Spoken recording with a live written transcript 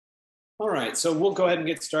All right, so we'll go ahead and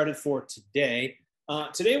get started for today.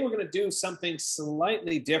 Today we're going to do something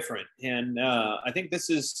slightly different, and I think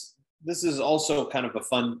this is also kind of a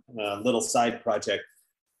fun little side project.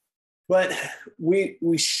 But we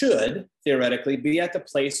should theoretically be at the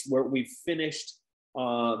place where we've finished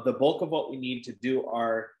the bulk of what we need to do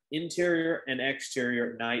our interior and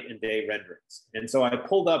exterior night and day renderings. And so I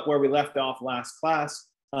pulled up where we left off last class.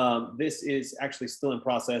 This is actually still in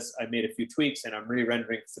process. I made a few tweaks and I'm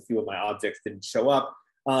re-rendering because a few of my objects didn't show up.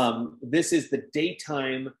 This is the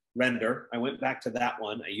daytime render. I went back to that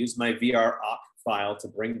one. I used my VR op file to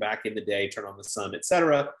bring back in the day, turn on the sun,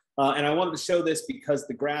 etc. And I wanted to show this because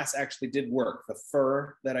the grass actually did work. The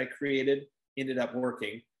fur that I created ended up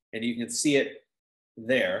working, and you can see it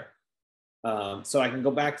there. So I can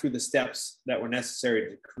go back through the steps that were necessary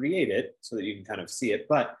to create it so that you can kind of see it.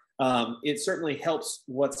 But it certainly helps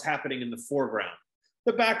what's happening in the foreground.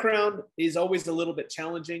 The background is always a little bit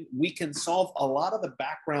challenging. We can solve a lot of the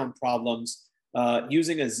background problems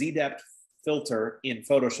using a Z-depth filter in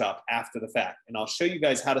Photoshop after the fact. And I'll show you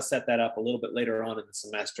guys how to set that up a little bit later on in the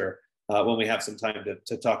semester when we have some time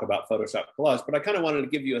to talk about Photoshop collage. But I kind of wanted to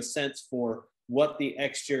give you a sense for what the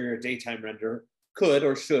exterior daytime render could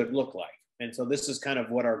or should look like. And so this is kind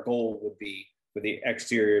of what our goal would be for the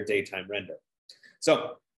exterior daytime render.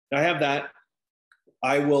 So I have that.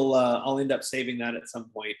 I will, I'll end up saving that at some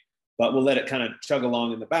point, but we'll let it kind of chug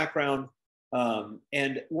along in the background.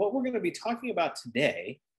 And what we're going to be talking about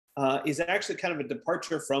today is actually kind of a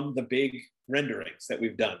departure from the big renderings that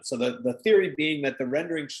we've done. So the theory being that the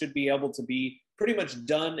rendering should be able to be pretty much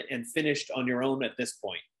done and finished on your own at this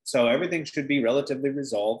point. So everything should be relatively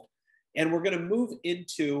resolved. And we're going to move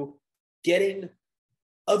into getting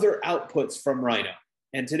other outputs from Rhino.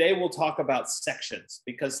 And today we'll talk about sections,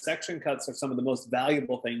 because section cuts are some of the most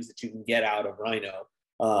valuable things that you can get out of Rhino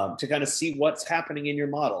to kind of see what's happening in your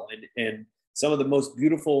model. And some of the most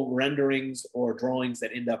beautiful renderings or drawings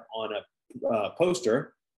that end up on a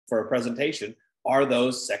poster for a presentation are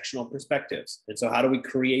those sectional perspectives. And so how do we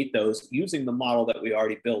create those using the model that we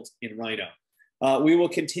already built in Rhino? We will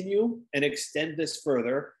continue and extend this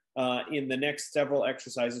further in the next several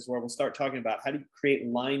exercises where we'll start talking about how do you create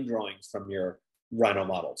line drawings from your Rhino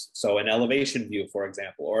models. So an elevation view, for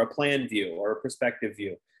example, or a plan view or a perspective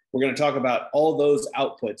view. We're going to talk about all those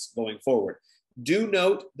outputs going forward. Do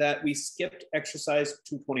note that we skipped exercise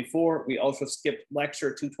 224. We also skipped lecture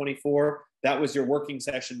 224. That was your working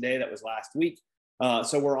session day. That was last week.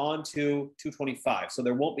 So we're on to 225. So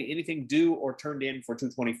there won't be anything due or turned in for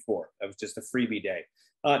 224. That was just a freebie day.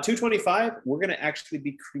 225, we're going to actually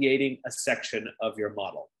be creating a section of your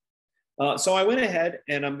model. So I went ahead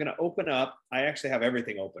and I'm going to open up. I actually have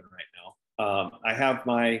everything open right now. I have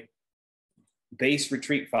my base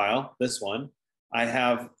retreat file, this one. I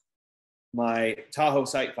have my Tahoe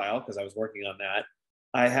site file because I was working on that.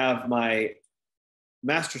 I have my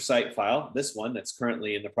master site file, this one that's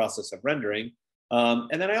currently in the process of rendering.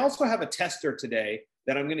 And then I also have a tester today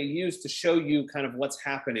that I'm going to use to show you kind of what's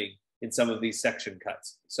happening in some of these section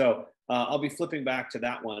cuts. So I'll be flipping back to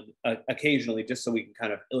that one occasionally just so we can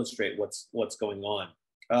kind of illustrate what's going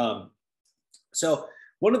on. So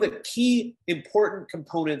one of the key important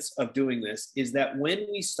components of doing this is that when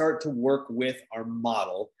we start to work with our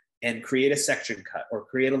model and create a section cut or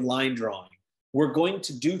create a line drawing, we're going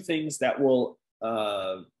to do things that will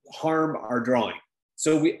harm our drawing.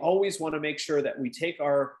 So we always want to make sure that we take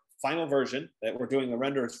our final version that we're doing the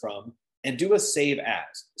renders from and do a save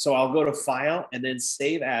as. So I'll go to file and then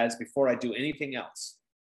save as before I do anything else.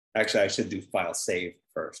 Actually, I should do file save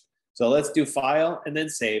first. So let's do file and then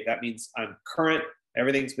save. That means I'm current,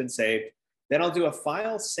 everything's been saved. Then I'll do a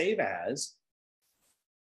file save as.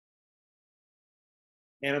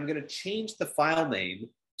 And I'm going to change the file name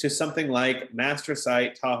to something like master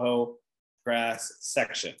site Tahoe grass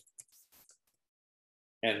section.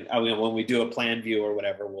 And when we do a plan view or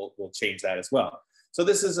whatever, we'll change that as well. So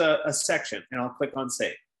this is a section, and I'll click on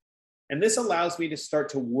save. And this allows me to start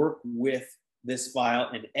to work with this file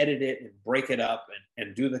and edit it and break it up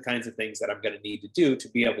and do the kinds of things that I'm going to need to do to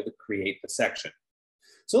be able to create the section.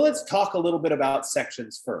 So let's talk a little bit about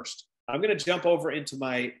sections first. I'm going to jump over into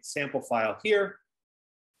my sample file here.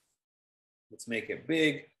 Let's make it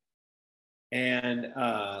big. And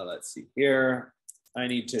let's see here. I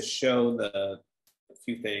need to show a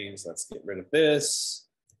few things. Let's get rid of this.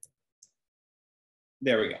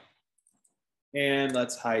 There we go. And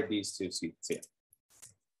let's hide these two so you can see it.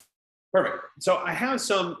 Perfect. So I have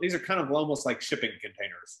these are kind of almost like shipping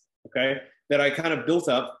containers, okay, that I kind of built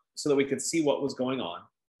up so that we could see what was going on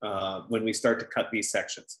when we start to cut these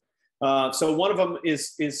sections. So one of them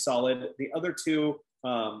is solid. The other two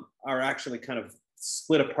are actually kind of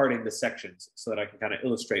split apart into sections so that I can kind of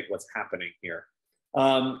illustrate what's happening here.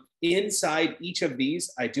 Inside each of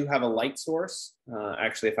these, I do have a light source.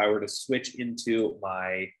 Actually, if I were to switch into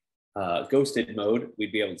my ghosted mode,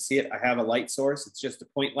 we'd be able to see it. I have a light source. It's just a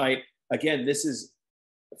point light. Again, this is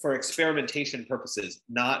for experimentation purposes,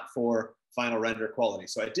 not for final render quality.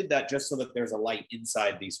 So I did that just so that there's a light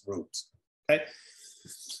inside these rooms, okay?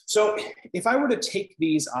 So if I were to take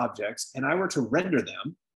these objects and I were to render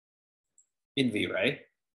them in V-Ray,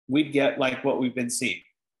 we'd get like what we've been seeing.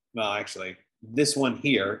 Well, actually, this one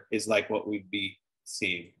here is like what we'd be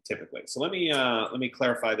seeing typically. So let me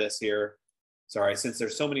clarify this here. Sorry, since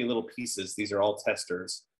there's so many little pieces, these are all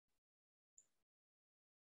testers.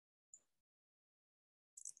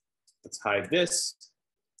 Let's hide this.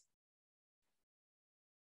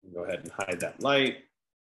 Go ahead and hide that light.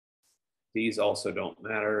 These also don't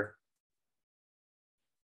matter.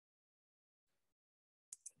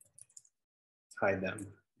 Hide them,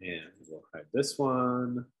 and we'll hide this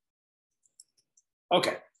one.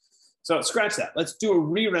 Okay, so scratch that. Let's do a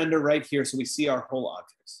re-render right here so we see our whole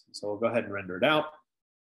objects. So we'll go ahead and render it out.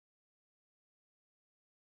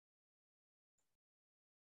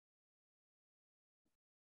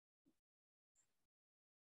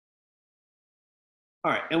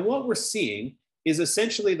 All right, and what we're seeing is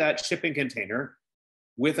essentially that shipping container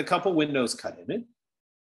with a couple windows cut in it.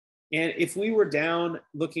 And if we were down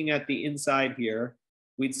looking at the inside here,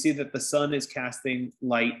 we'd see that the sun is casting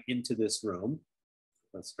light into this room.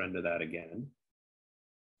 Let's render that again.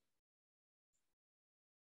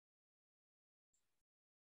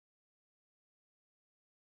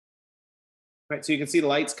 Right, so you can see the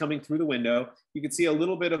lights coming through the window. You can see a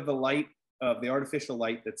little bit of the light, of the artificial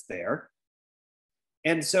light that's there.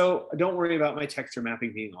 And so don't worry about my texture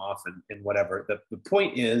mapping being off and whatever. The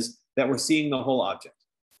point is that we're seeing the whole object.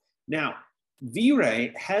 Now,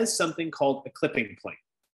 V-Ray has something called a clipping plane.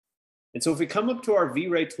 And so if we come up to our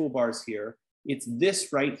V-Ray toolbars here, it's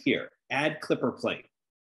this right here, Add Clipper Plane.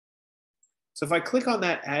 So if I click on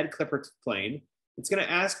that Add Clipper Plane, it's going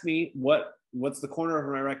to ask me what's the corner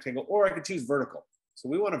of my rectangle, or I could choose vertical. So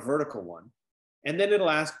we want a vertical one. And then it'll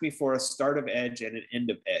ask me for a start of edge and an end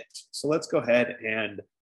of edge. So let's go ahead and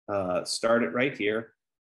start it right here.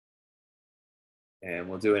 And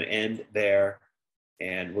we'll do an end there,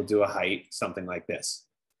 and we'll do a height, something like this.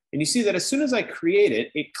 And you see that as soon as I create it,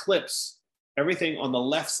 it clips everything on the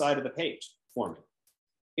left side of the page for me.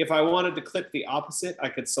 If I wanted to clip the opposite, I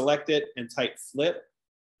could select it and type flip,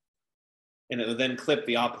 and it would then clip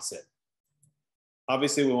the opposite.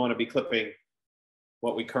 Obviously, we want to be clipping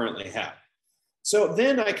what we currently have. So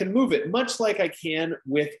then I can move it, much like I can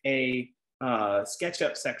with a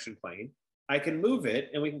SketchUp section plane. I can move it,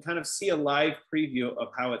 and we can kind of see a live preview of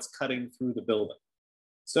how it's cutting through the building.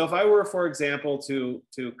 So if I were, for example, to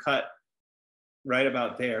cut right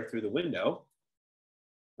about there through the window,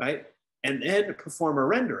 right, and then perform a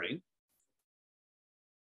rendering,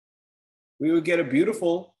 we would get a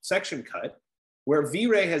beautiful section cut where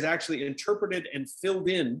V-Ray has actually interpreted and filled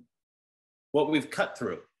in what we've cut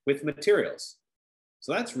through with materials.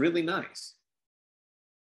 So that's really nice.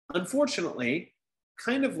 Unfortunately,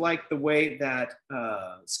 kind of like the way that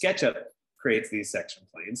SketchUp creates these section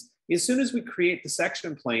planes, as soon as we create the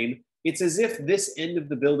section plane, it's as if this end of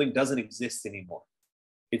the building doesn't exist anymore.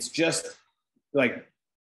 It's just like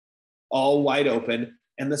all wide open,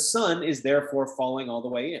 and the sun is therefore falling all the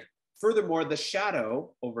way in. Furthermore, the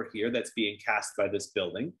shadow over here that's being cast by this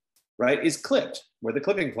building, right, is clipped where the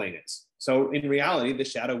clipping plane is. So in reality, the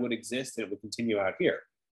shadow would exist and it would continue out here.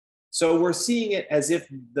 So we're seeing it as if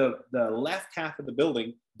the left half of the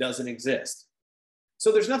building doesn't exist.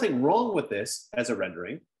 So there's nothing wrong with this as a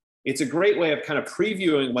rendering. It's a great way of kind of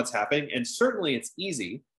previewing what's happening, and certainly it's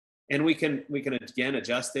easy. And we can again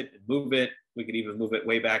adjust it and move it. We could even move it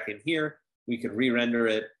way back in here. We could re-render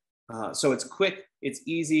it. So it's quick, it's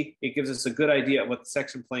easy. It gives us a good idea of what the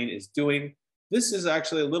section plane is doing. This is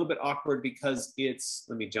actually a little bit awkward because it's,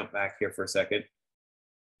 let me jump back here for a second.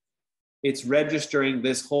 It's registering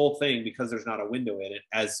this whole thing because there's not a window in it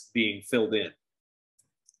as being filled in.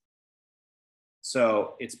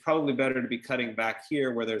 So it's probably better to be cutting back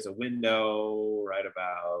here where there's a window right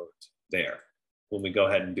about there when we go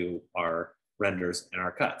ahead and do our renders and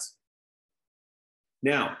our cuts.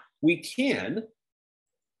 Now, we can,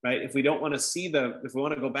 right, if we don't want to see if we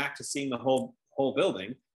want to go back to seeing the whole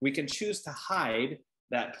building, we can choose to hide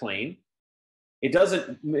that plane. It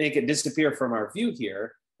doesn't make it disappear from our view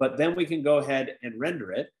here, but then we can go ahead and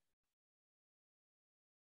render it,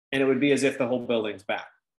 and it would be as if the whole building's back.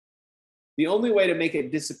 The only way to make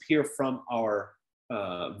it disappear from our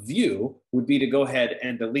view would be to go ahead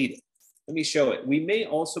and delete it. Let me show it. We may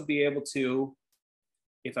also be able to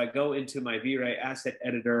if I go into my V-Ray asset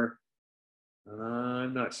editor,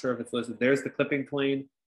 I'm not sure if it's listed. There's the clipping plane.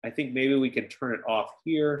 I think maybe we can turn it off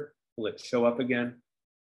here. Will it show up again?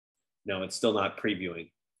 No, it's still not previewing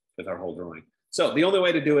with our whole drawing. So the only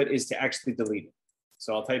way to do it is to actually delete it.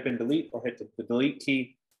 So I'll type in delete or hit the delete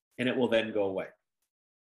key, and it will then go away.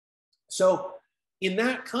 So in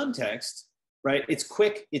that context, right, it's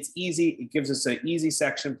quick, it's easy, it gives us an easy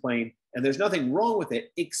section plane, and there's nothing wrong with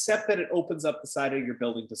it except that it opens up the side of your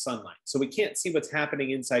building to sunlight. So we can't see what's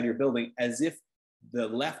happening inside your building as if the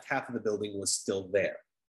left half of the building was still there.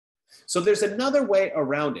 So there's another way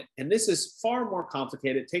around it, and this is far more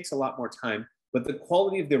complicated, it takes a lot more time, but the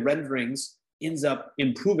quality of the renderings ends up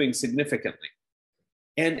improving significantly.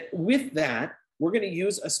 And with that, we're going to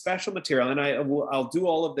use a special material, and I'll do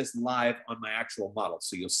all of this live on my actual model,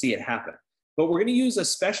 so you'll see it happen. But we're going to use a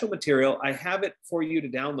special material. I have it for you to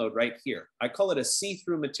download right here. I call it a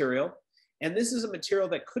see-through material, and this is a material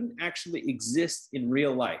that couldn't actually exist in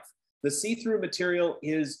real life. The see-through material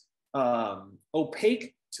is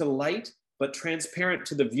opaque to light, but transparent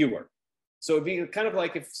to the viewer. So it'd be kind of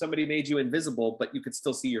like if somebody made you invisible, but you could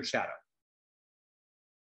still see your shadow.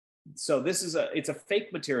 So this is it's a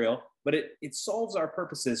fake material, but it solves our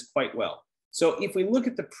purposes quite well. So if we look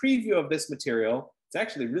at the preview of this material, it's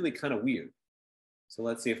actually really kind of weird. So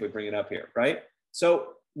let's see if we bring it up here, right?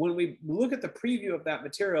 So when we look at the preview of that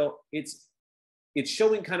material, it's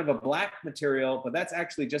showing kind of a black material, but that's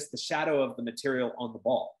actually just the shadow of the material on the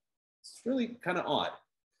ball. It's really kind of odd.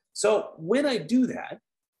 So when I do that,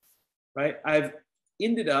 right, I've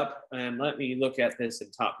ended up, and let me look at this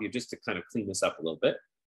in top view just to kind of clean this up a little bit.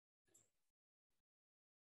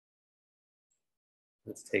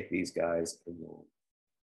 Let's take these guys and we'll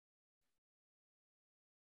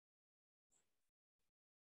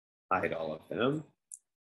hide all of them,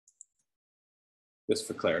 just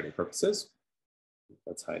for clarity purposes.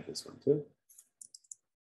 Let's hide this one too.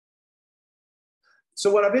 So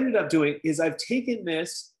what I've ended up doing is I've taken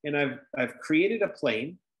this and I've created a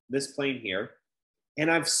plane, this plane here, and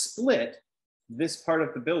I've split this part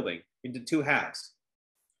of the building into two halves.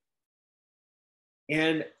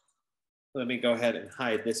 And let me go ahead and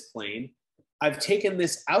hide this plane. I've taken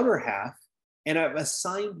this outer half and I've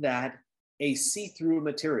assigned that a see-through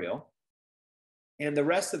material, and the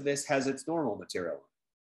rest of this has its normal material.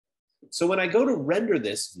 So when I go to render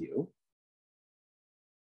this view,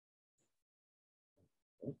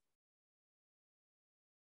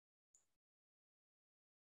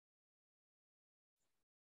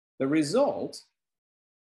 the result,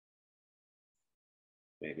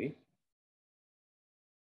 maybe,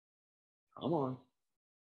 come on.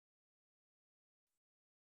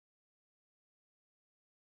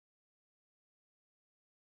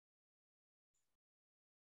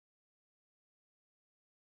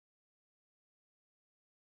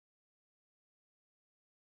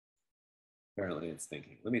 Apparently it's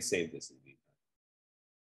thinking. Let me save this in the meantime.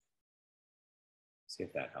 See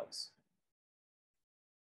if that helps.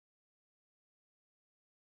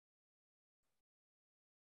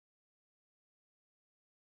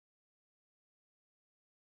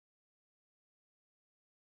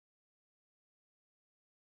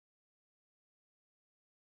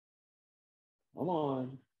 Come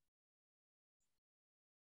on.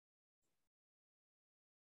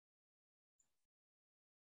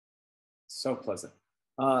 So pleasant.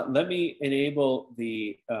 Let me enable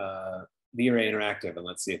the V-Ray Interactive, and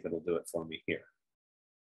let's see if it'll do it for me here.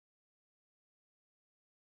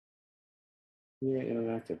 V-Ray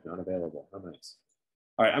Interactive, not available. How nice.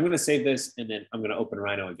 All right, I'm going to save this, and then I'm going to open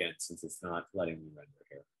Rhino again since it's not letting me render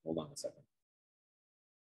here. Hold on a second.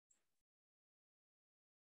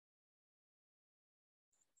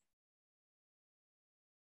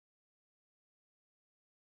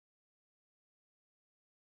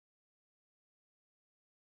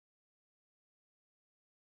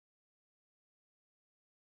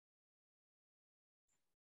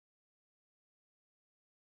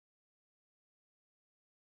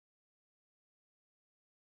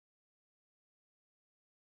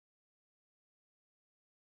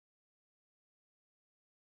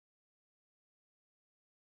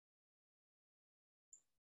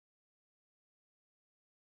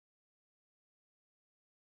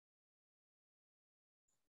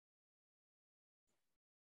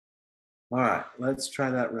 All right, let's try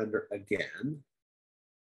that render again.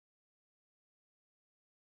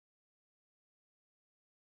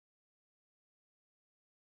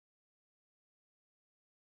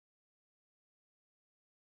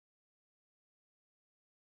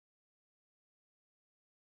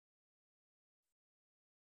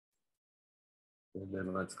 And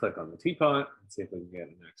then let's click on the teapot and see if we can get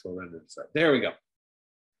an actual render to start. There we go.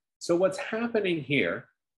 So what's happening here,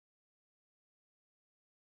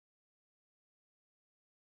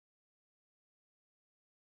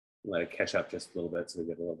 let it catch up just a little bit so we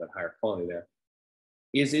get a little bit higher quality there,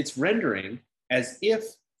 is it's rendering as if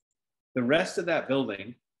the rest of that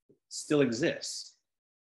building still exists.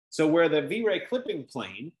 So where the V-Ray clipping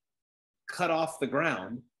plane cut off the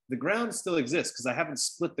ground still exists because I haven't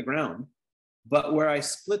split the ground. But where I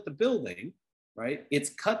split the building, right,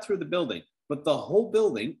 it's cut through the building, but the whole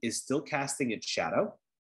building is still casting its shadow,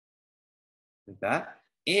 like that.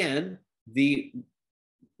 And the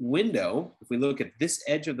window, if we look at this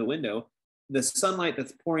edge of the window, the sunlight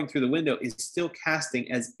that's pouring through the window is still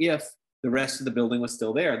casting as if the rest of the building was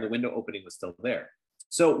still there and the window opening was still there.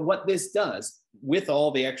 So what this does with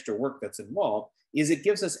all the extra work that's involved is it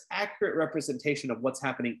gives us accurate representation of what's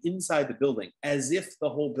happening inside the building as if the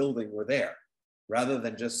whole building were there, rather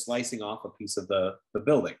than just slicing off a piece of the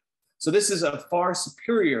building. So this is a far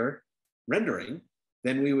superior rendering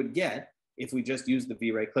than we would get if we just used the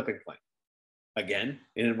V-Ray clipping plane. Again,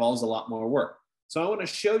 it involves a lot more work. So I want to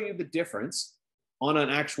show you the difference on an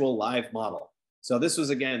actual live model. So this was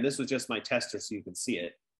just my tester so you can see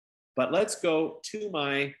it. But let's go to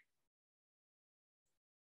my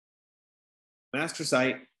master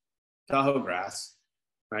site, Tahoe grass,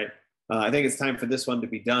 right? I think it's time for this one to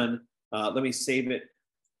be done. Let me save it.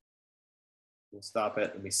 We'll stop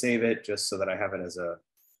it. Let me save it just so that I have it as a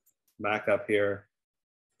backup here.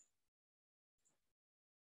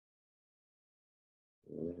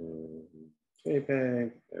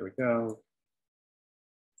 JPEG, there we go.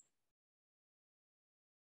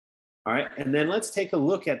 All right, and then let's take a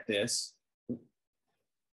look at this.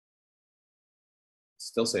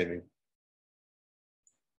 Still saving.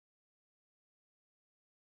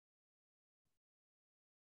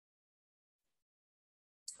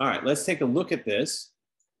 All right, let's take a look at this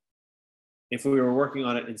if we were working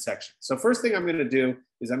on it in section. So first thing I'm going to do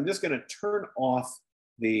is I'm just going to turn off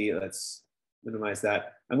the, let's minimize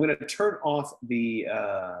that. I'm going to turn off the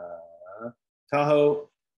Tahoe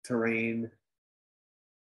terrain.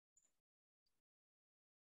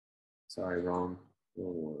 Sorry, wrong.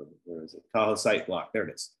 Where is it? Tahoe site block. There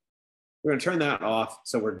it is. We're going to turn that off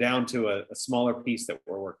so we're down to a smaller piece that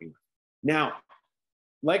we're working with. Now,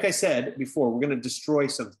 like I said before, we're going to destroy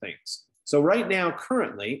some things. So right now,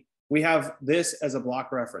 currently, we have this as a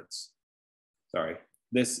block reference. Sorry,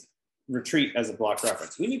 this retreat as a block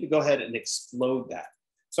reference. We need to go ahead and explode that.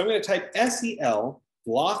 So I'm going to type SEL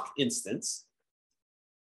block instance,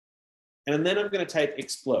 and then I'm going to type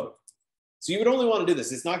explode. So you would only want to do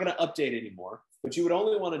this. It's not going to update anymore, but you would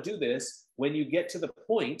only want to do this when you get to the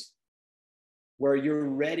point where you're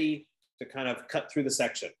ready to kind of cut through the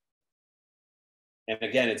section. And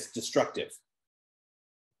again, it's destructive.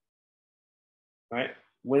 All right.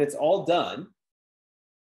 When it's all done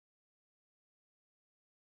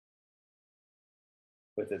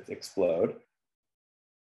with its explode,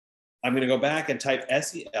 I'm going to go back and type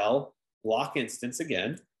SEL block instance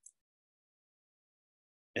again.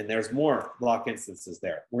 And there's more block instances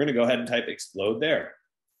there. We're going to go ahead and type explode there.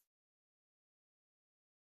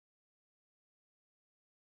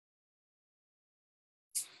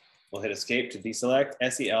 We'll hit escape to deselect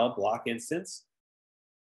SEL block instance.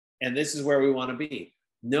 And this is where we want to be.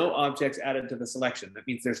 No objects added to the selection. That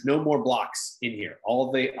means there's no more blocks in here.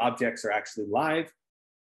 All the objects are actually live.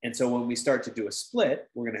 And so when we start to do a split,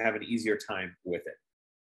 we're going to have an easier time with it.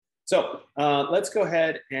 So let's go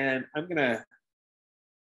ahead and I'm going to,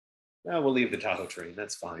 we'll leave the Tahoe terrain.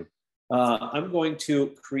 That's fine. I'm going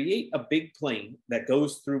to create a big plane that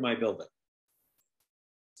goes through my building.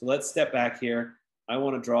 So let's step back here. I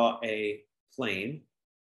want to draw a plane.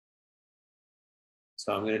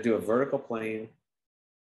 So I'm going to do a vertical plane.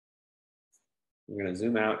 I'm going to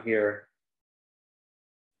zoom out here.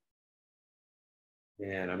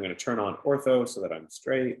 And I'm going to turn on ortho so that I'm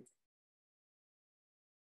straight.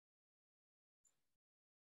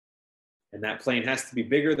 And that plane has to be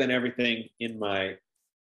bigger than everything in my,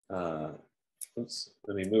 oops,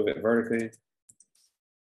 let me move it vertically.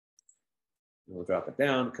 We'll drop it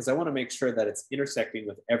down because I want to make sure that it's intersecting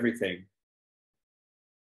with everything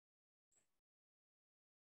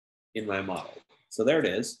in my model. So there it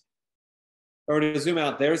is. Or to zoom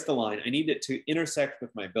out, there's the line. I need it to intersect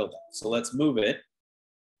with my building. So let's move it.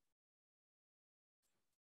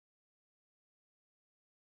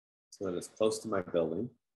 So that it's close to my building.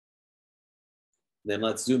 Then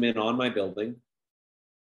let's zoom in on my building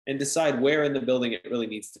and decide where in the building it really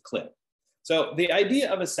needs to clip. So the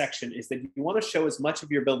idea of a section is that you want to show as much of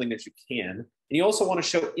your building as you can, and you also want to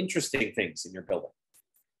show interesting things in your building.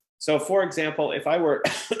 So for example, if I were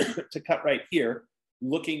to cut right here,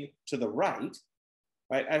 looking to the right,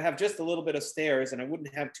 right? I'd have just a little bit of stairs and I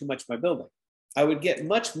wouldn't have too much of my building. I would get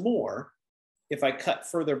much more if I cut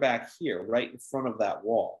further back here, right in front of that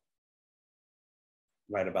wall,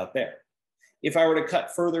 right about there. If I were to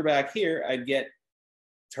cut further back here, I'd get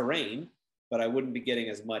terrain, but I wouldn't be getting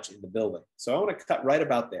as much in the building. So I want to cut right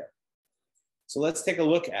about there. So let's take a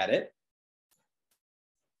look at it.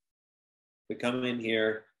 We come in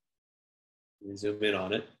here, we zoom in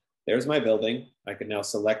on it. There's my building. I can now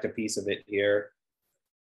select a piece of it here.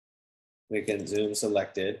 We can zoom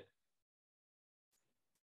selected.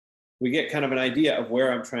 We get kind of an idea of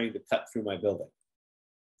where I'm trying to cut through my building.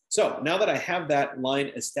 So now that I have that line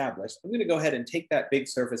established, I'm going to go ahead and take that big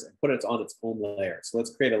surface and put it on its own layer. So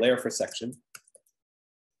let's create a layer for section.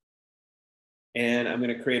 And I'm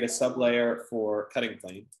going to create a sublayer for cutting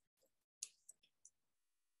plane.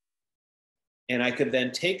 And I could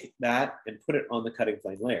then take that and put it on the cutting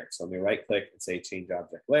plane layer. So let me right click and say change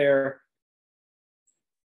object layer.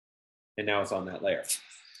 And now it's on that layer.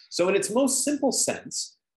 So in its most simple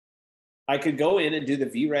sense, I could go in and do the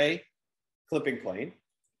V-Ray clipping plane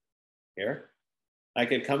here. I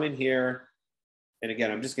could come in here, and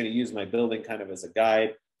again, I'm just going to use my building kind of as a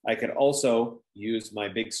guide. I could also use my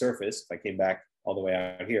big surface, if I came back all the way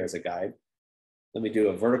out here, as a guide. Let me do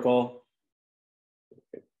a vertical.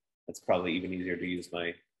 That's probably even easier to use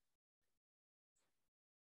my,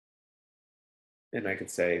 and I could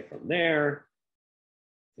say from there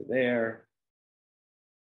to there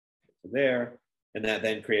to there, and that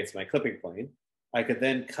then creates my clipping plane. I could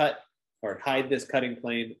then cut or hide this cutting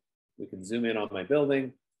plane. We can zoom in on my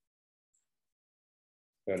building.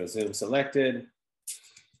 Go to zoom selected.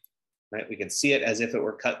 Right, we can see it as if it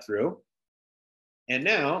were cut through. And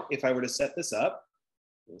now, if I were to set this up,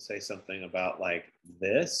 we'll say something about like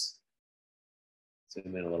this.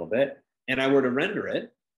 Zoom in a little bit. And I were to render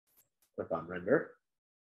it, click on render.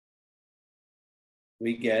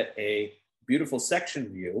 We get a beautiful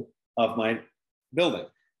section view of my building.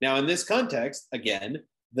 Now in this context, again,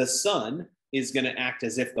 the sun is going to act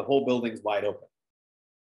as if the whole building's wide open.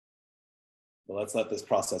 So let's let this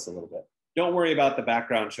process a little bit. Don't worry about the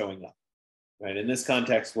background showing up. Right? In this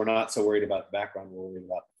context, we're not so worried about the background, we're worried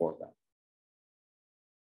about the foreground.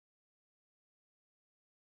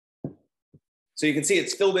 So you can see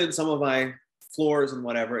it's filled in some of my floors and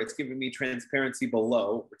whatever. It's giving me transparency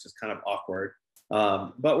below, which is kind of awkward.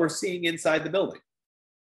 But we're seeing inside the building.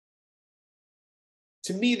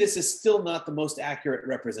 To me, this is still not the most accurate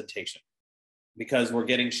representation because we're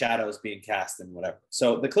getting shadows being cast and whatever.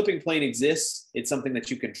 So the clipping plane exists. It's something that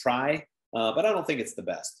you can try, but I don't think it's the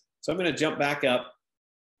best. So I'm going to jump back up.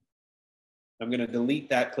 I'm going to delete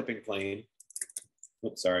that clipping plane.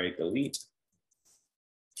 Oops, sorry, delete.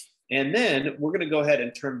 And then we're going to go ahead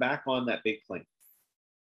and turn back on that big plane.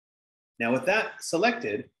 Now with that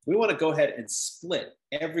selected, we want to go ahead and split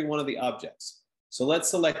every one of the objects. So let's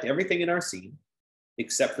select everything in our scene,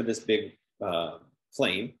 except for this big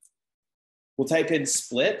plane. We'll type in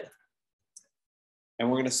split, and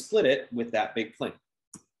we're going to split it with that big plane.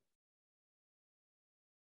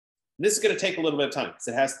 And this is going to take a little bit of time because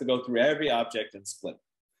it has to go through every object and split.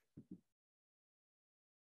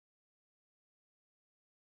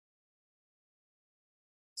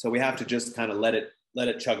 So we have to just kind of let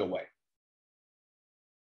it chug away.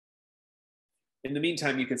 In the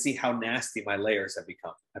meantime, you can see how nasty my layers have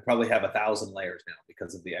become. I probably have 1,000 layers now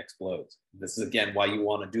because of the explodes. This is, again, why you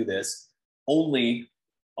want to do this only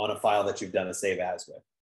on a file that you've done a save as with.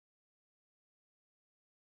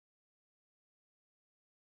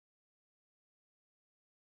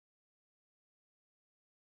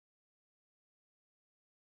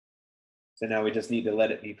 So now we just need to let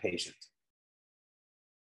it be patient.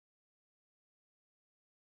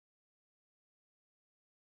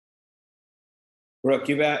 Brooke,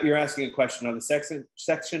 you're asking a question on the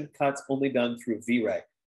section cuts only done through V-Ray.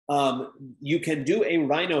 You can do a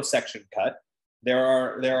Rhino section cut. There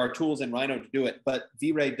are tools in Rhino to do it, but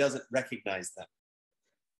V-Ray doesn't recognize them.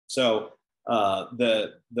 So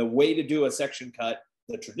the way to do a section cut,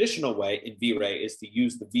 the traditional way in V-Ray, is to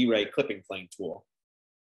use the V-Ray clipping plane tool.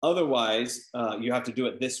 Otherwise, you have to do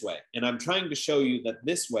it this way. And I'm trying to show you that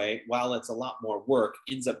this way, while it's a lot more work,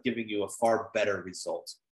 ends up giving you a far better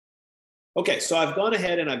result. Okay, so I've gone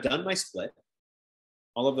ahead and I've done my split.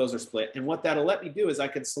 All of those are split. And what that'll let me do is I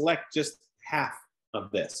can select just half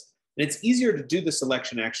of this. And it's easier to do the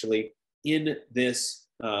selection actually in this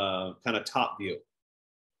kind of top view.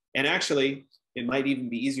 And actually, it might even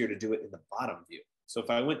be easier to do it in the bottom view. So if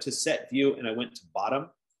I went to set view and I went to bottom,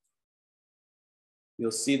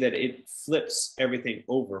 you'll see that it flips everything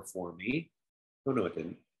over for me. Oh, no, it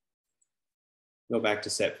didn't. Go back to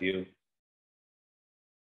set view.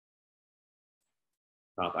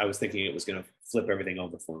 I was thinking it was going to flip everything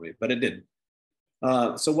over for me, but it didn't.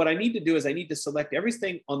 So what I need to do is I need to select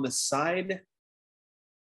everything on the side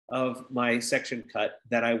of my section cut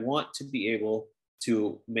that I want to be able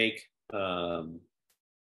to make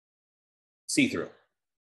see-through.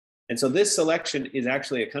 And so this selection is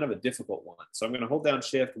actually a kind of a difficult one. So I'm going to hold down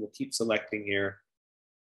Shift and we'll keep selecting here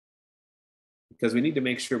because we need to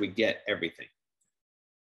make sure we get everything.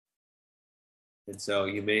 And so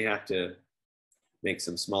you may have to make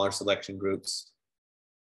some smaller selection groups.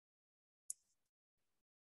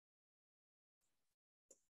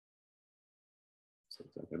 So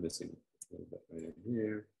it's like I'm missing a little bit right in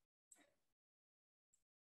here.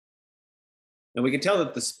 And we can tell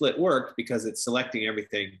that the split worked because it's selecting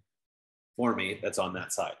everything for me that's on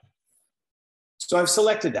that side. So I've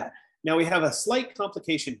selected that. Now we have a slight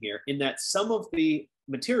complication here in that some of the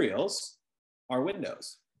materials are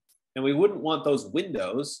windows. And we wouldn't want those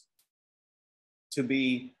windows to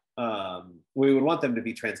be, we would want them to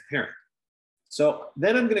be transparent. So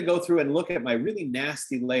then I'm gonna go through and look at my really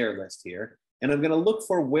nasty layer list here. And I'm gonna look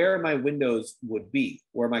for where my windows would be,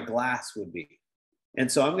 where my glass would be. And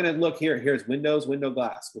so I'm gonna look here, here's windows, window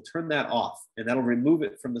glass. We'll turn that off and that'll remove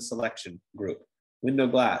it from the selection group. Window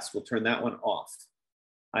glass, we'll turn that one off.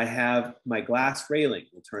 I have my glass railing,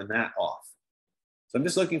 we'll turn that off. So I'm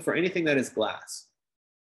just looking for anything that is glass.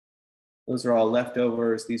 Those are all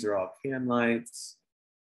leftovers. These are all can lights.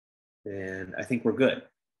 And I think we're good.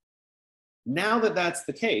 Now that that's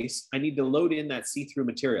the case, I need to load in that see-through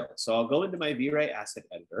material. So I'll go into my V-Ray asset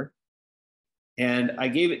editor and I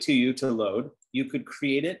gave it to you to load. You could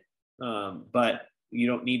create it, but you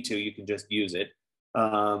don't need to, you can just use it.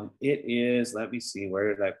 It is, let me see,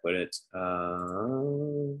 where did I put it?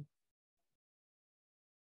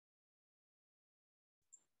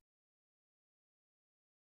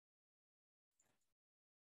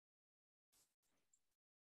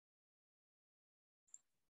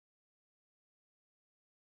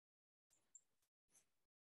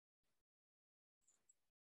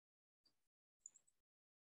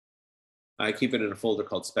 I keep it in a folder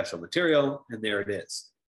called special material, and there it is.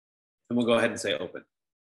 And we'll go ahead and say open.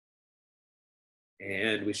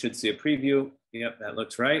 And we should see a preview. Yep, that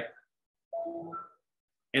looks right.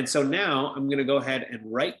 And so now I'm gonna go ahead and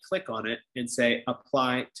right click on it and say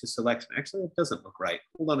apply to selection. Actually, it doesn't look right.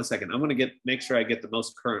 Hold on a second. I'm gonna make sure I get the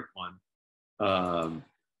most current one.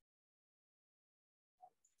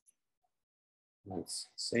 Let's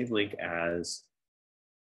save link as,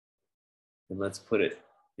 and let's put it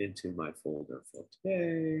into my folder for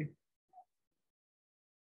today.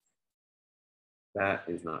 That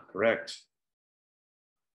is not correct.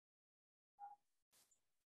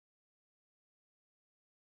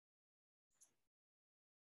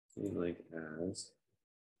 Save link as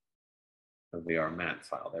a VR mat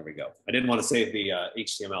file. There we go. I didn't want to save the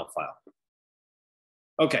HTML file.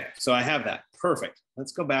 Okay, so I have that. Perfect.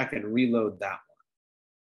 Let's go back and reload that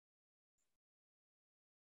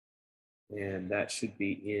one. And that should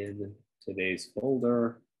be in today's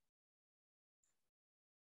folder.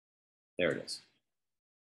 There it is.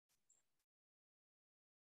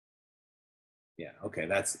 Yeah, okay,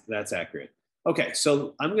 that's accurate. Okay,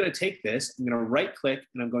 so I'm gonna take this, I'm gonna right click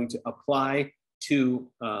and I'm going to apply to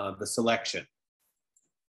the selection.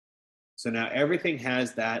 So now everything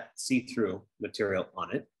has that see-through material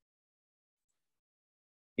on it,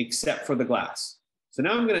 except for the glass. So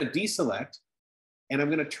now I'm gonna deselect and I'm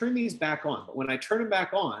gonna turn these back on. But when I turn them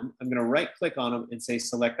back on, I'm gonna right click on them and say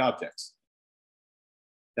select objects.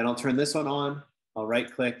 Then I'll turn this one on, I'll right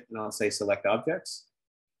click and I'll say select objects.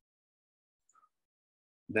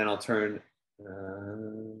 Then I'll turn,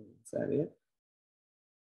 is that it?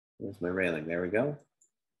 There's my railing, there we go.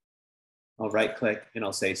 I'll right click and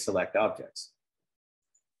I'll say select objects.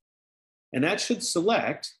 And that should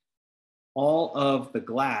select all of the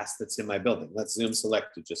glass that's in my building. Let's zoom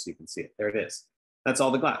select it just so you can see it. There it is. That's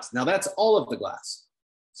all the glass. Now that's all of the glass.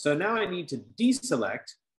 So now I need to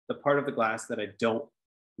deselect the part of the glass that I don't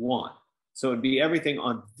want. So it'd be everything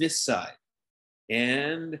on this side.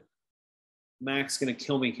 And Mac's gonna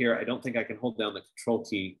kill me here. I don't think I can hold down the control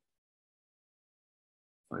key.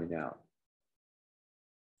 Find out.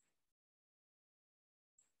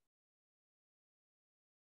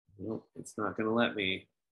 Nope, it's not gonna let me.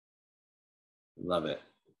 Love it.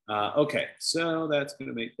 Okay, so that's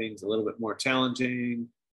gonna make things a little bit more challenging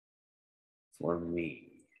for me.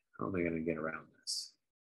 How am I gonna get around this?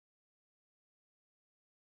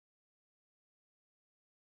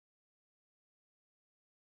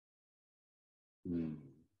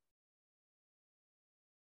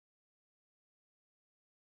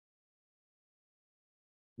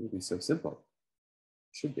 It would be so simple.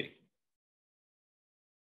 Should be.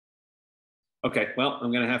 Okay, well,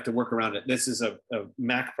 I'm gonna have to work around it. This is a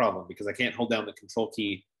Mac problem because I can't hold down the control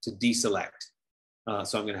key to deselect.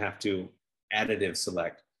 So I'm gonna have to additive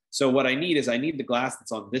select. So what I need is I need the glass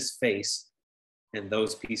that's on this face and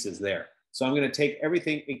those pieces there. So I'm gonna take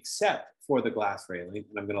everything except for the glass railing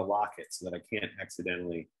and I'm gonna lock it so that I can't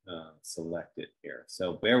accidentally select it here.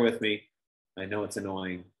 So bear with me. I know it's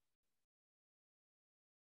annoying.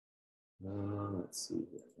 Let's see,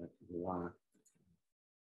 that can be locked.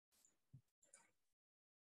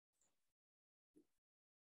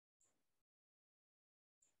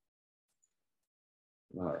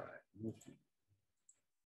 All right.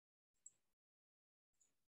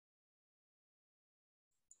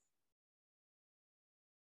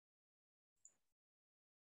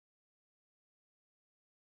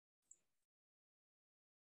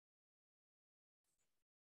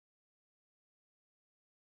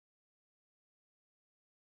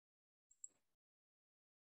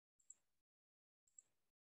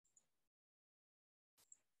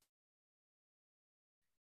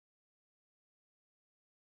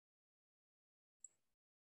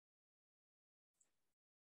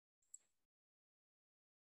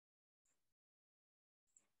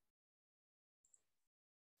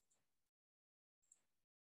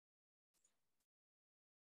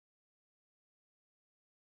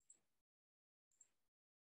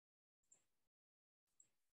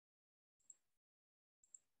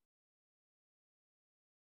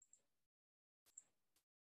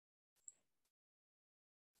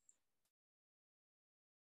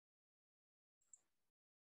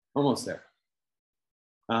 Almost there.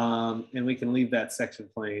 And we can leave that section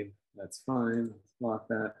plain. That's fine. Let's lock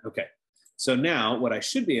that. Okay. So now what I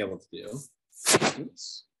should be able to do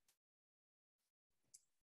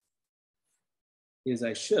is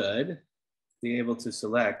I should be able to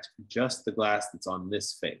select just the glass that's on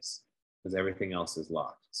this face because everything else is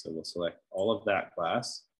locked. So we'll select all of that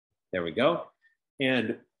glass. There we go.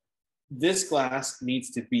 And this glass needs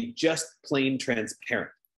to be just plain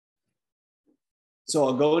transparent. So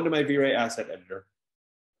I'll go into my V-Ray asset editor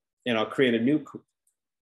and I'll create a new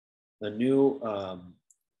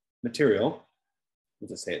material. We'll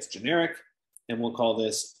just say it's generic and we'll call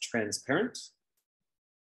this transparent.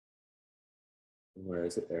 And where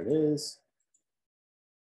is it? There it is.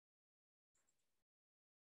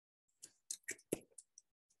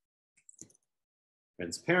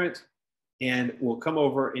 Transparent. And we'll come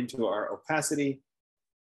over into our opacity.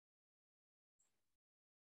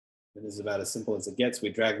 And this is about as simple as it gets. We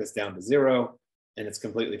drag this down to 0 and it's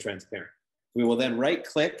completely transparent. We will then right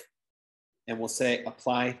click and we'll say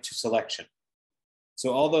apply to selection.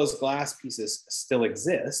 So all those glass pieces still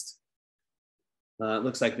exist. It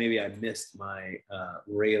looks like maybe I missed my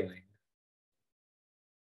railing.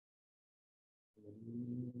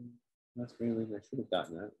 Glass railing, I should have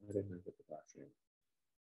gotten that. I didn't get the glass railing.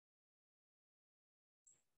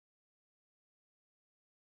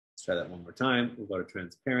 Let's try that one more time. We'll go to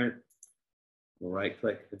transparent. We'll right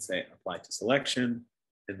click and say apply to selection.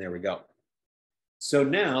 And there we go. So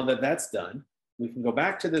now that that's done, we can go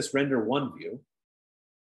back to this render one view.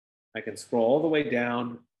 I can scroll all the way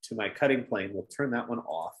down to my cutting plane. We'll turn that one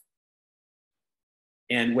off.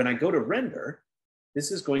 And when I go to render,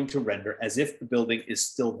 this is going to render as if the building is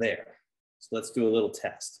still there. So let's do a little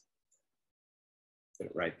test. Put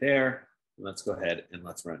it right there. Let's go ahead and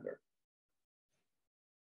let's render.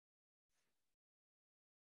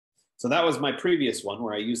 So that was my previous one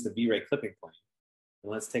where I used the V-Ray clipping plane.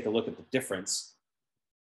 And let's take a look at the difference.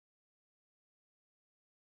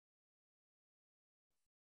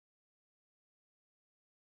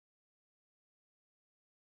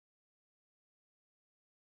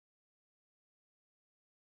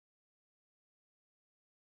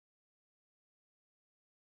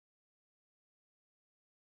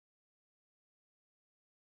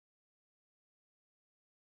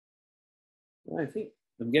 I think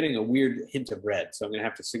I'm getting a weird hint of red, so I'm going to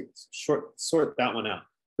have to sort that one out.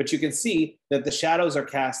 But you can see that the shadows are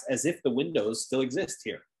cast as if the windows still exist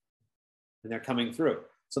here, and they're coming through.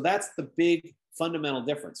 So that's the big fundamental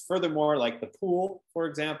difference. Furthermore, like the pool, for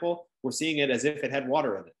example, we're seeing it as if it had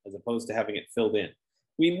water in it, as opposed to having it filled in.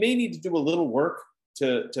 We may need to do a little work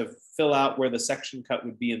to fill out where the section cut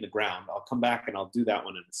would be in the ground. I'll come back and I'll do that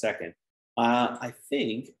one in a second. I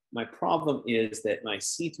think my problem is that my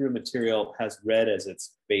see-through material has red as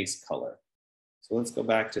its base color. So let's go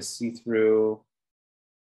back to see-through.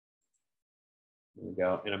 There we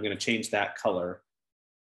go. And I'm going to change that color.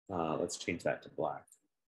 Let's change that to black.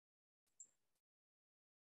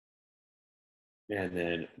 And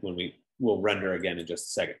then we'll render again in just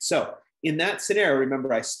a second. So in that scenario,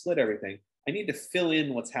 remember I split everything. I need to fill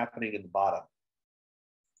in what's happening in the bottom.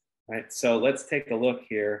 All right, so let's take a look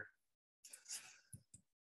here.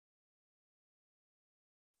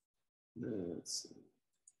 Let's see.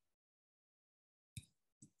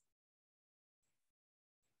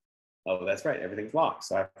 Oh, that's right, everything's locked,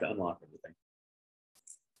 so I have to unlock everything.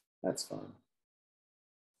 That's fine.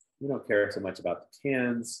 We don't care so much about the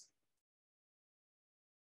cans,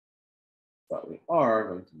 but we are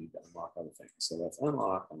going to need to unlock other things. So let's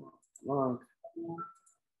unlock, unlock, unlock.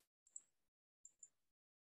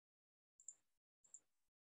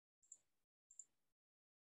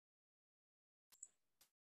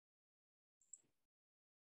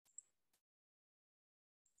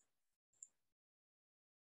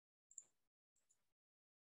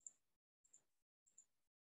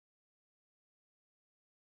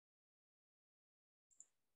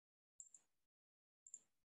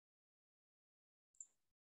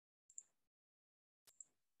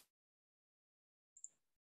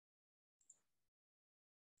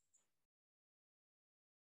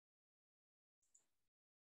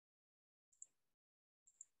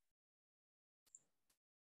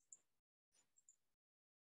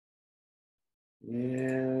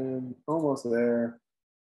 And almost there.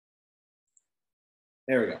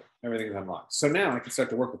 There we go. Everything's unlocked. So now I can start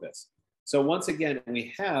to work with this. So once again,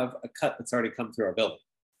 we have a cut that's already come through our building.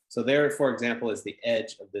 So there, for example, is the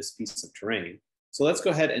edge of this piece of terrain. So let's go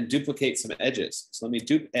ahead and duplicate some edges. So let me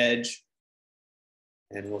dupe edge.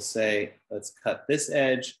 And we'll say, let's cut this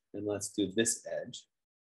edge and let's do this edge.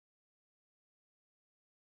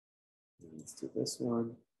 And let's do this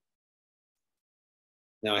one.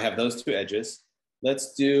 Now I have those two edges.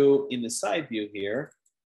 Let's do in the side view here.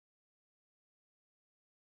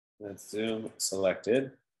 Let's zoom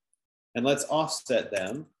selected. And let's offset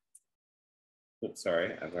them. Oops,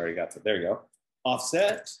 sorry, I've already got to, there you go.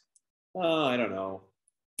 Offset, I don't know,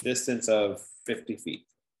 distance of 50 feet.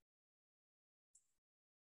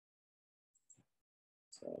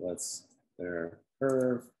 So let's, there,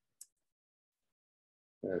 curve.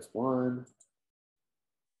 There's one.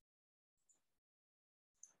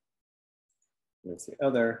 There's the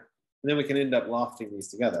other. And then we can end up lofting these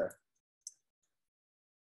together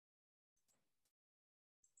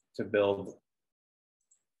to build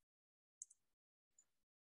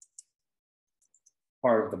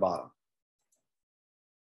part of the bottom.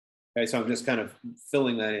 Okay, so I'm just kind of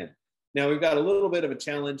filling that in. Now we've got a little bit of a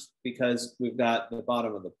challenge because we've got the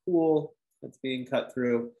bottom of the pool that's being cut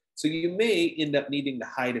through. So you may end up needing to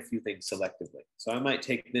hide a few things selectively. So I might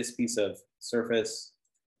take this piece of surface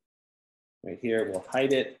right here, we'll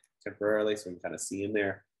hide it temporarily so we can kind of see in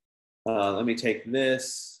there. Let me take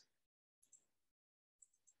this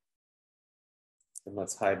and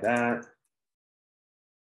let's hide that.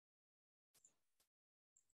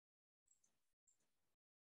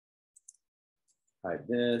 Hide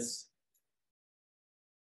this.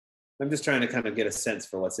 I'm just trying to kind of get a sense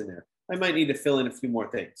for what's in there. I might need to fill in a few more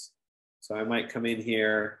things. So I might come in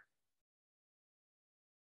here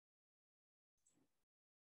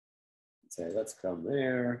and say, let's come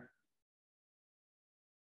there.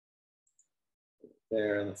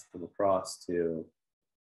 There, let's come across to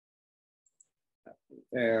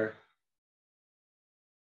there.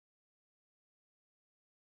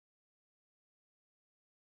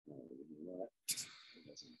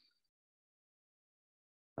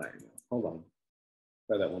 Hold on.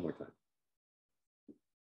 Try that one more time.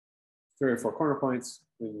 3 or 4 corner points.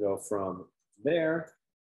 We can go from there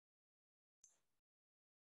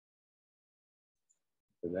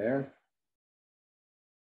to there.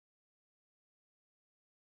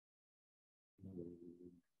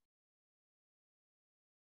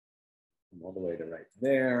 And all the way to right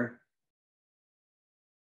there.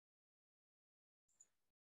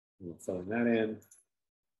 And we're filling that in.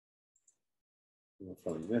 And we're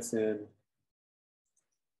filling this in.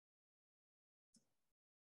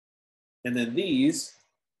 And then these,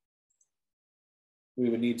 we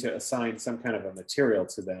would need to assign some kind of a material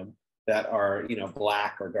to them that are, you know,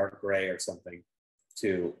 black or dark gray or something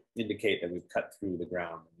to indicate that we've cut through the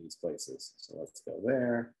ground in these places. So let's go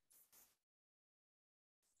there.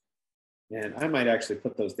 And I might actually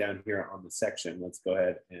put those down here on the section. Let's go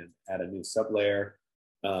ahead and add a new sublayer.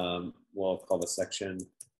 We'll call the section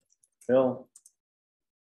fill.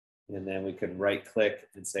 And then we can right click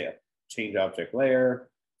and say change object layer.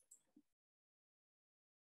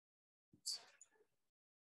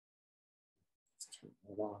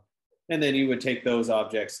 And then you would take those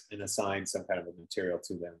objects and assign some kind of a material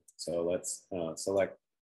to them. So let's select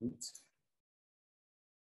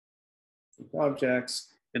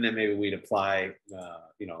objects, and then maybe we'd apply,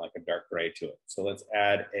 you know, like a dark gray to it. So let's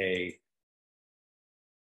add a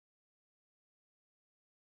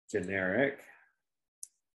generic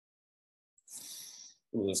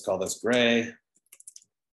we'll just call this gray.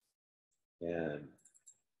 And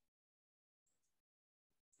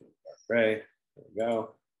gray, there we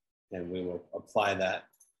go. And we will apply that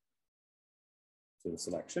to the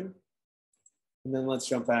selection. And then let's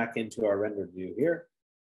jump back into our rendered view here.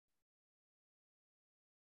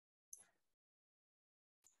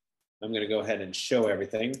 I'm going to go ahead and show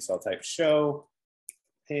everything. So I'll type show,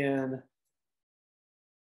 pan.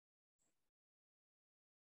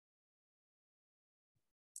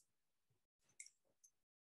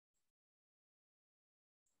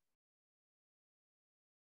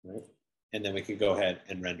 Right. And then we can go ahead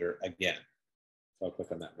and render again. So I'll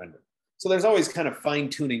click on that render. So there's always kind of fine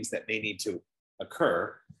tunings that may need to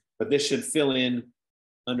occur, but this should fill in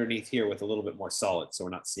underneath here with a little bit more solid. So we're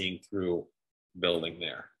not seeing through building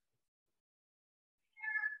there.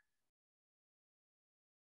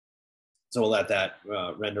 So we'll let that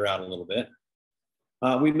render out a little bit.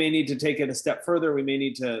 We may need to take it a step further. We may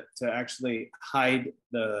need to actually hide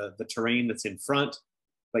the terrain that's in front.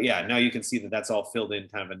 But yeah, now you can see that that's all filled in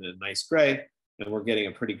kind of in a nice gray, and we're getting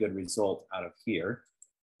a pretty good result out of here.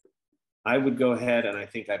 I would go ahead and I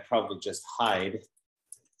think I'd probably just hide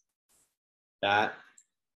that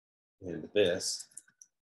and this.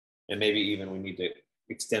 And maybe even we need to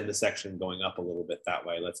extend the section going up a little bit that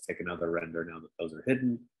way. Let's take another render now that those are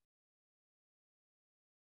hidden.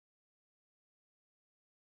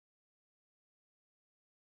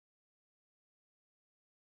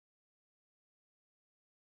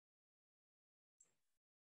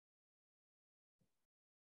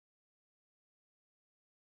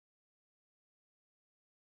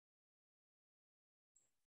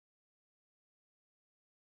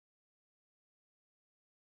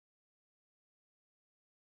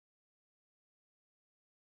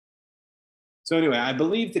 So anyway, I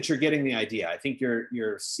believe that you're getting the idea. I think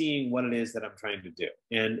you're seeing what it is that I'm trying to do.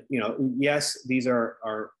 And you know, yes, these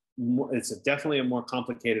are more, it's definitely a more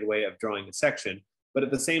complicated way of drawing a section, but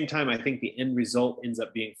at the same time, I think the end result ends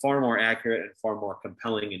up being far more accurate and far more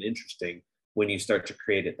compelling and interesting when you start to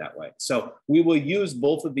create it that way. So we will use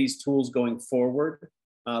both of these tools going forward,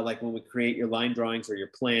 like when we create your line drawings or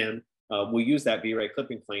your plan. We'll use that V-Ray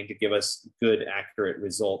clipping plane to give us good, accurate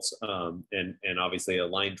results and obviously a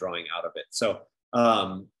line drawing out of it. So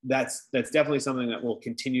that's definitely something that will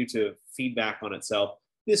continue to feedback on itself.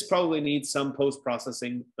 This probably needs some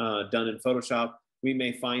post-processing done in Photoshop. We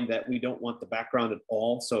may find that we don't want the background at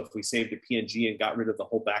all. So if we saved a PNG and got rid of the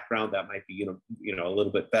whole background, that might be you know a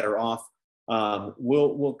little bit better off.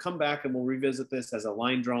 We'll come back and we'll revisit this as a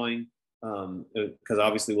line drawing because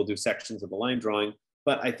obviously we'll do sections of the line drawing.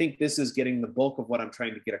 But I think this is getting the bulk of what I'm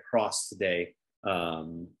trying to get across today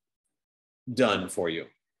done for you.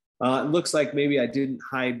 It looks like maybe I didn't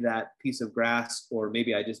hide that piece of grass, or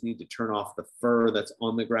maybe I just need to turn off the fur that's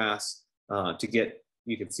on the grass to get,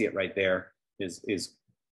 you can see it right there, is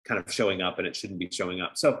kind of showing up, and it shouldn't be showing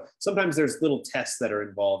up. So sometimes there's little tests that are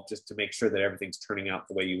involved just to make sure that everything's turning out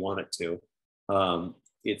the way you want it to.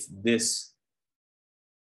 It's this.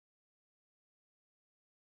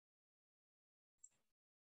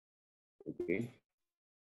 Okay.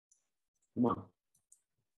 Come on.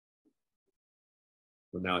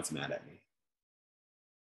 Well, now it's mad at me.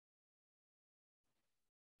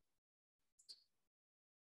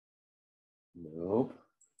 Nope.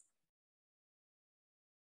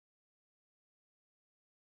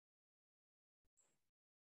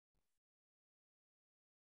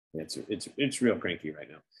 It's real cranky right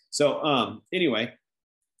now. So anyway,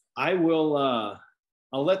 I will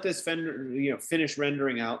I'll let this finish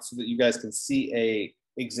rendering out so that you guys can see a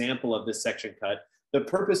example of this section cut. The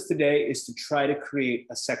purpose today is to try to create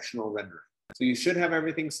a sectional rendering. So you should have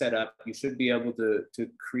everything set up. You should be able to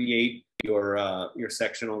create your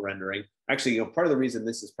sectional rendering. Actually, part of the reason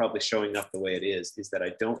this is probably showing up the way it is that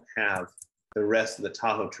I don't have the rest of the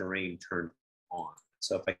Tahoe terrain turned on.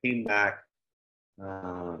 So if I came back,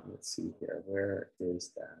 let's see here, where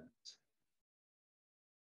is that?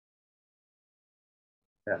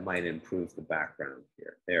 That might improve the background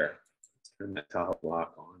here. There, let's turn that Tahoe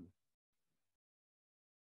block on.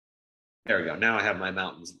 There we go. Now I have my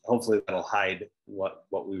mountains. Hopefully that'll hide what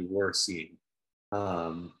we were seeing.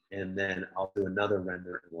 And then I'll do another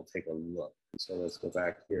render and we'll take a look. So let's go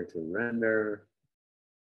back here to render.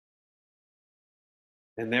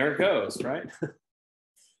 And there it goes, right?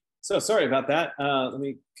 So sorry about that. Let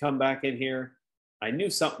me come back in here. I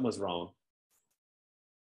knew something was wrong.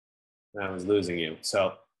 I was losing you.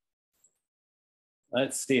 So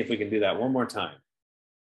let's see if we can do that one more time.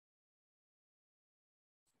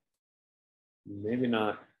 Maybe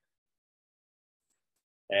not.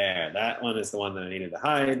 There, that one is the one that I needed to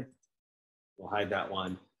hide. We'll hide that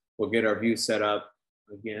one. We'll get our view set up.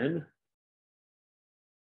 again.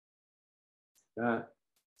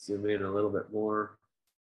 Zoom in a little bit more.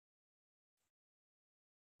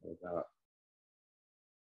 About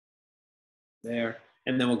there.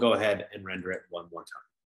 And then we'll go ahead and render it one more time.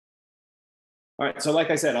 All right, so like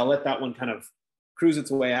I said, I'll let that one kind of cruise its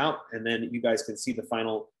way out, and then you guys can see the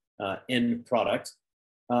final end product.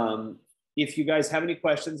 If you guys have any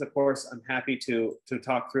questions, of course, I'm happy to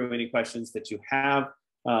talk through any questions that you have.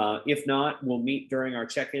 If not, we'll meet during our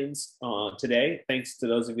check-ins today. Thanks to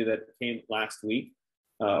those of you that came last week,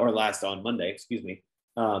 or on Monday, excuse me.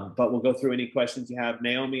 But we'll go through any questions you have.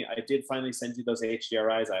 Naomi, I did finally send you those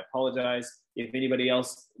HDRIs. I apologize. If anybody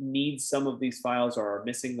else needs some of these files or are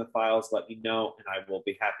missing the files, let me know, and I will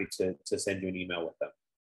be happy to send you an email with them.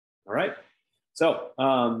 All right. So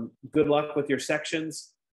good luck with your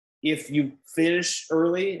sections. If you finish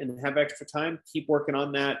early and have extra time, keep working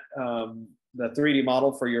on that, the 3D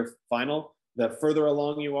model for your final. The further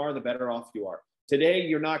along you are, the better off you are. Today,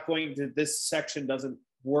 you're not going to, this section doesn't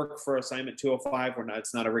work for assignment 205.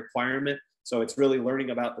 It's not a requirement. So it's really learning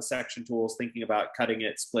about the section tools, thinking about cutting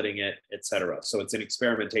it, splitting it, etc. So it's an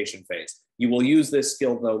experimentation phase. You will use this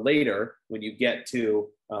skill though later when you get to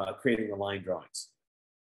creating the line drawings.